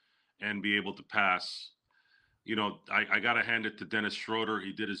game and be able to pass. I got to hand it to Dennis Schroeder.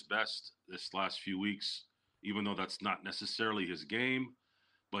 He did his best this last few weeks, even though that's not necessarily his game.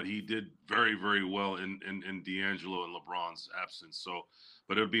 but he did very, very well in D'Angelo and LeBron's absence. So,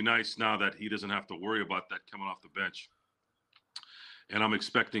 but it would be nice now that he doesn't have to worry about that coming off the bench. And I'm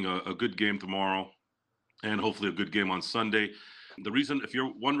expecting a good game tomorrow and hopefully a good game on Sunday. The reason, if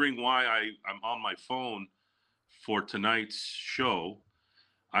you're wondering why I'm on my phone for tonight's show,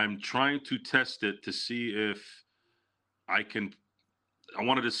 I'm trying to test it to see if I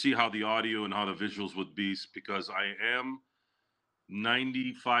wanted to see how the audio and how the visuals would be, because I am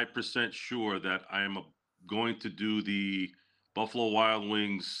 95% sure that I am going to do the Buffalo Wild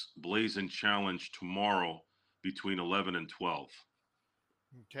Wings Blazing Challenge tomorrow between 11 and 12.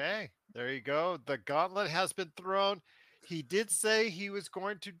 Okay, there you go. The gauntlet has been thrown. He did say he was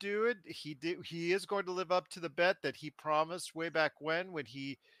going to do it. He is going to live up to the bet that he promised way back when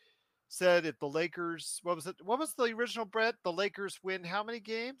he said if the Lakers, what was the original bet? The Lakers win how many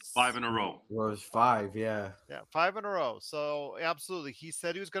games? 5 in a row. It was 5, yeah. Yeah, 5 in a row. So absolutely, he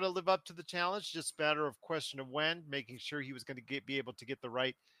said he was going to live up to the challenge. Just a matter of question of when, making sure he was going to be able to get the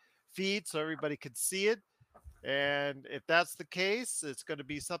right feed so everybody could see it. And if that's the case, it's going to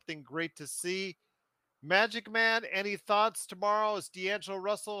be something great to see. Magic Man, any thoughts tomorrow as D'Angelo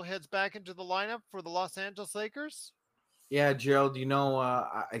Russell heads back into the lineup for the Los Angeles Lakers? Yeah, Gerald,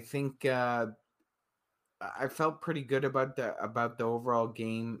 I think I felt pretty good about the overall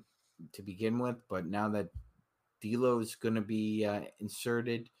game to begin with, but now that D'Lo is going to be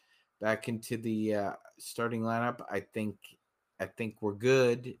inserted back into the starting lineup, I think we're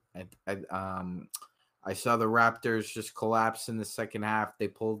good. I saw the Raptors just collapse in the second half. They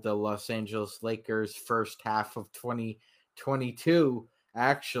pulled the Los Angeles Lakers first half of 2022,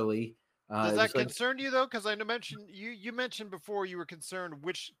 actually. Does that concern you, though? Because I mentioned you mentioned before you were concerned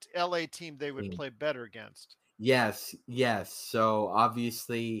which LA team they would play better against. Yes. So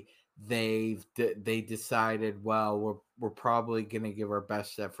obviously they decided, well, we're probably going to give our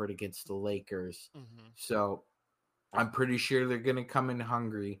best effort against the Lakers. Mm-hmm. So I'm pretty sure they're going to come in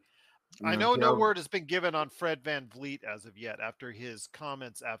hungry. I know no word has been given on Fred VanVleet as of yet after his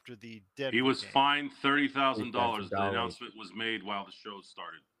comments after the Denver He was game. fined $30,000. The announcement was made while the show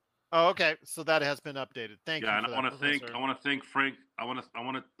started. Oh, okay. So that has been updated. Thank you. Yeah, and for I want to thank Frank. I want to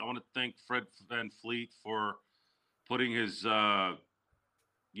thank Fred VanVleet for putting his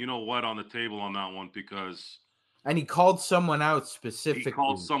you know what on the table on that one, because and he called someone out specifically.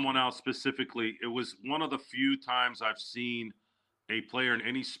 It was one of the few times I've seen a player in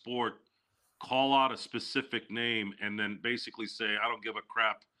any sport call out a specific name and then basically say, I don't give a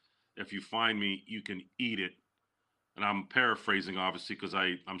crap if you find me, you can eat it. And I'm paraphrasing, obviously, because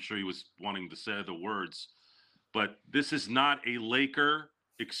I'm sure he was wanting to say the words. But this is not a Laker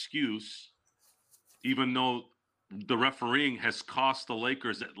excuse, even though the refereeing has cost the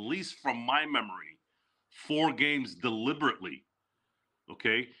Lakers, at least from my memory, 4 games deliberately.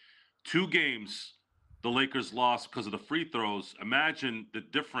 Okay? 2 games the Lakers lost because of the free throws. Imagine the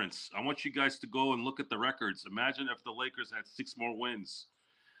difference. I want you guys to go and look at the records. Imagine if the Lakers had 6 more wins.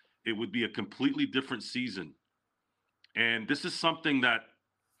 It would be a completely different season. And this is something that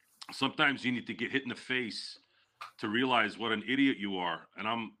sometimes you need to get hit in the face to realize what an idiot you are. And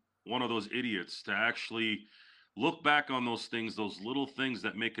I'm one of those idiots, to actually look back on those things, those little things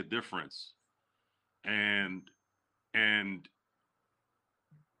that make a difference, and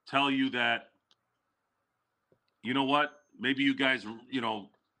tell you that, you know what, maybe you guys,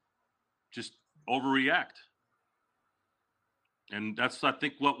 just overreact. And that's, I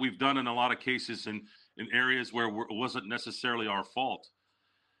think, what we've done in a lot of cases in areas where it wasn't necessarily our fault.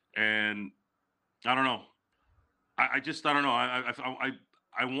 And I don't know. I don't know.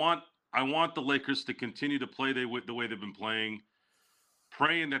 I want the Lakers to continue to play the way they've been playing,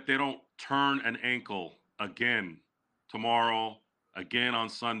 praying that they don't turn an ankle again tomorrow, again on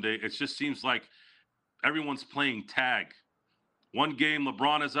Sunday. It just seems like everyone's playing tag. One game,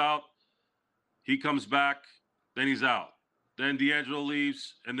 LeBron is out. He comes back, then he's out. Then D'Angelo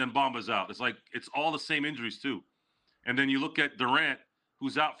leaves, and then Bamba's out. It's like it's all the same injuries too. And then you look at Durant,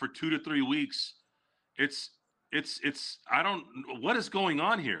 who's out for 2 to 3 weeks. It's what is going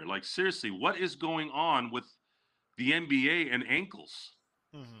on here? Like, seriously, what is going on with the NBA and ankles?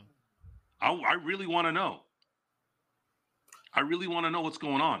 Mm-hmm. I really want to know. I really want to know what's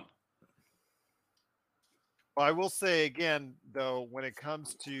going on. Well, I will say again, though, when it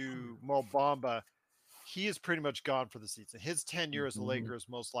comes to Mo Bamba, he is pretty much gone for the season. His tenure as a Laker is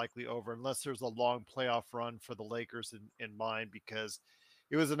most likely over, unless there's a long playoff run for the Lakers in mind, because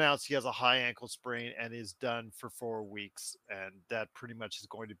it was announced he has a high ankle sprain and is done for 4 weeks. And that pretty much is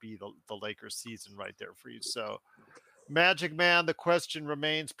going to be the Lakers season right there for you. So, Magic Man, the question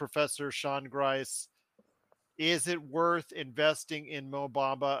remains, Professor Sean Grice, Is it worth investing in Mo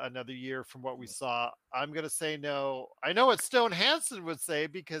Bamba another year from what we saw? I'm going to say no. I know what Stone Hansen would say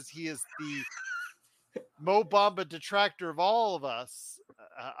because he is the Mo Bamba detractor of all of us.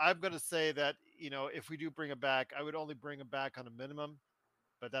 I'm going to say that, if we do bring him back, I would only bring him back on a minimum,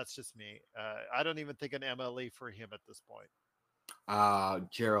 but that's just me. I don't even think an MLE for him at this point.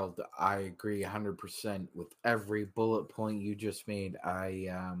 Gerald, I agree 100% with every bullet point you just made.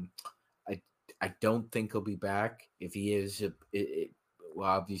 I don't think he'll be back. If he is, it will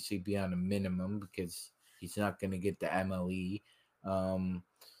obviously be on a minimum because he's not going to get the MLE.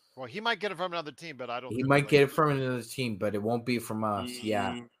 Well, he might get it from another team, but I don't. He might get it from another team, but it won't be from us.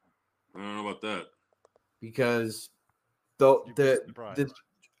 Yeah, I don't know about that because You'd be the surprised.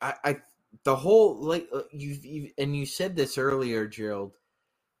 the whole you said this earlier, Gerald.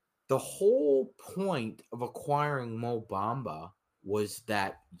 The whole point of acquiring Mo Bamba was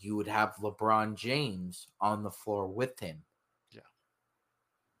that you would have LeBron James on the floor with him. Yeah.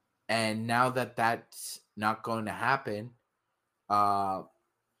 And now that that's not going to happen,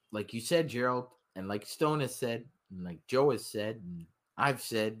 like you said, Gerald, and like Stone has said, and like Joe has said, and I've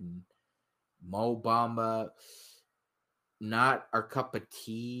said, and Mo Bamba, not our cup of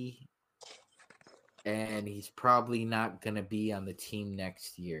tea, and he's probably not going to be on the team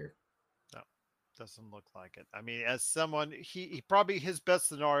next year. Doesn't look like it. I mean, as someone, he probably his best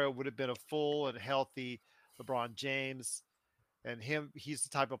scenario would have been a full and healthy LeBron James, and he's the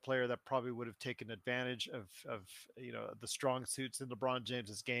type of player that probably would have taken advantage of the strong suits in LeBron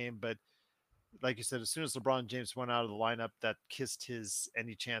James's game. But like you said, as soon as LeBron James went out of the lineup, that kissed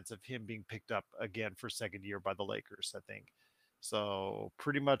any chance of him being picked up again for second year by the Lakers, I think. So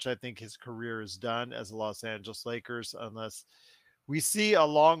pretty much, I think his career is done as a Los Angeles Lakers, unless we see a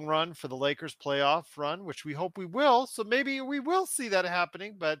long run for the Lakers playoff run, which we hope we will. So maybe we will see that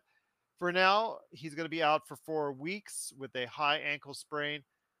happening. But for now, he's going to be out for 4 weeks with a high ankle sprain.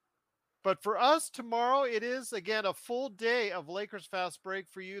 But for us tomorrow, it is, again, a full day of Lakers Fast Break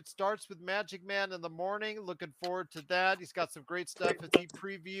for you. It starts with Magic Man in the morning. Looking forward to that. He's got some great stuff as he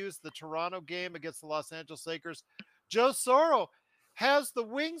previews the Toronto game against the Los Angeles Lakers. Joe Soro has the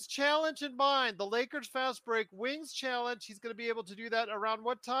Wings Challenge in mind, the Lakers Fast Break Wings Challenge. He's going to be able to do that around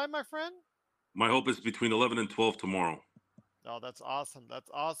what time, my friend? My hope is between 11 and 12 tomorrow. Oh, that's awesome. That's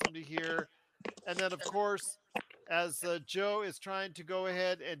awesome to hear. And then, of course, as Joe is trying to go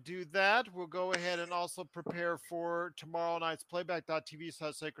ahead and do that, we'll go ahead and also prepare for tomorrow night's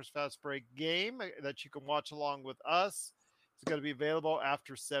playback.tv/Lakers Fast Break game that you can watch along with us. It's going to be available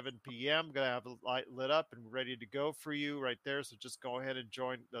after 7 p.m. I'm going to have a light lit up and ready to go for you right there. So just go ahead and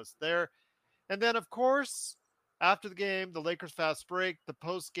join us there. And then, of course, after the game, the Lakers Fast Break, the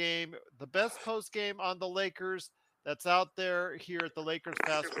post game, the best post game on the Lakers that's out there here at the Lakers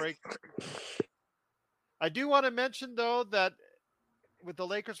Fast Break. I do want to mention, though, that with the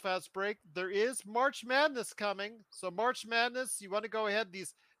Lakers Fast Break, there is March Madness coming. So March Madness, you want to go ahead.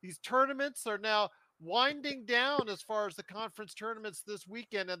 These tournaments are now winding down as far as the conference tournaments this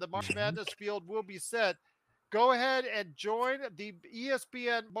weekend, and the March Madness field will be set. Go ahead and join the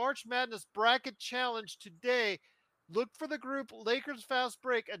ESPN March Madness Bracket Challenge today. Look for the group Lakers Fast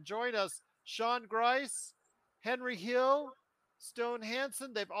Break and join us. Sean Grice, Henry Hill, Stone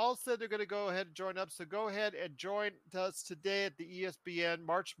Hansen, they've all said they're going to go ahead and join up. So go ahead and join us today at the ESPN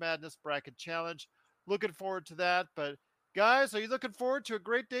March Madness Bracket Challenge. Looking forward to that. But guys, are you looking forward to a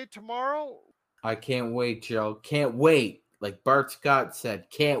great day tomorrow? I can't wait, Joe. Can't wait. Like Bart Scott said,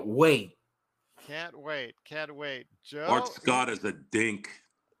 can't wait. Can't wait. Can't wait. Joe? Bart Scott is a dink.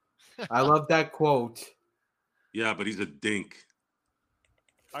 I love that quote. Yeah, but he's a dink.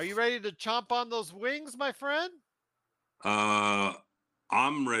 Are you ready to chomp on those wings, my friend?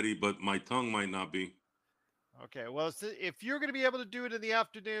 I'm ready, but my tongue might not be. Okay, well, if you're going to be able to do it in the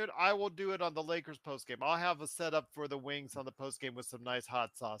afternoon, I will do it on the Lakers postgame. I'll have a setup for the wings on the postgame with some nice hot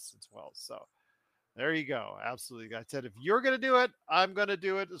sauce as well. So there you go. Absolutely. I said, if you're going to do it, I'm going to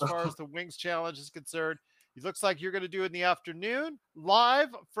do it as far as the wings challenge is concerned. It looks like you're going to do it in the afternoon, live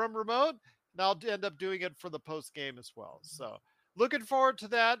from remote, and I'll end up doing it for the postgame as well. So looking forward to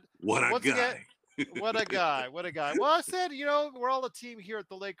that. What a guy. Again, what a guy. What a guy. Well, I said, we're all a team here at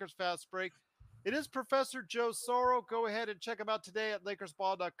the Lakers Fast Break. It is Professor Joe Soro. Go ahead and check him out today at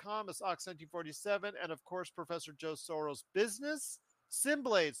LakersBall.com. It's Ox1947. And, of course, Professor Joe Soro's business,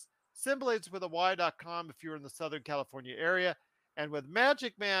 Simblades. Simblades with a Y.com if you're in the Southern California area. And with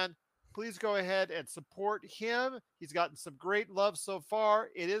Magic Man, please go ahead and support him. He's gotten some great love so far.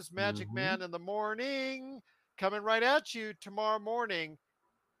 It is Magic Man in the morning coming right at you tomorrow morning.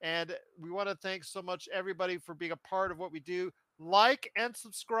 And we want to thank so much everybody for being a part of what we do. like and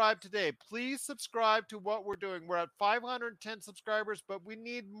subscribe today. Please subscribe to what we're doing. We're at 510 subscribers, but we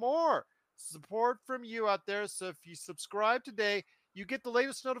need more support from you out there. So if you subscribe today, you get the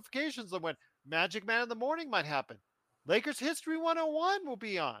latest notifications on when Magic Man in the Morning might happen. Lakers History 101 will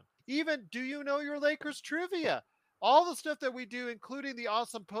be on. Even Do You Know Your Lakers Trivia? All the stuff that we do, including the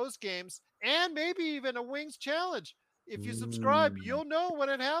awesome post games and maybe even a Wings Challenge. If you subscribe, you'll know when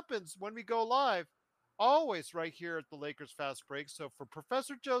it happens, when we go live. Always right here at the Lakers Fast Break. So for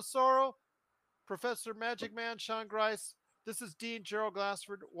Professor Joe Soro, Professor Magic Man Sean Grice, this is Dean Gerald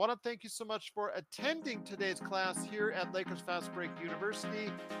Glassford. Want to thank you so much for attending today's class here at Lakers Fast Break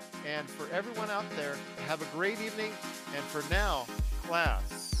University. And for everyone out there, have a great evening. And for now,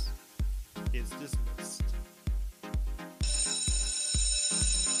 class is dismissed.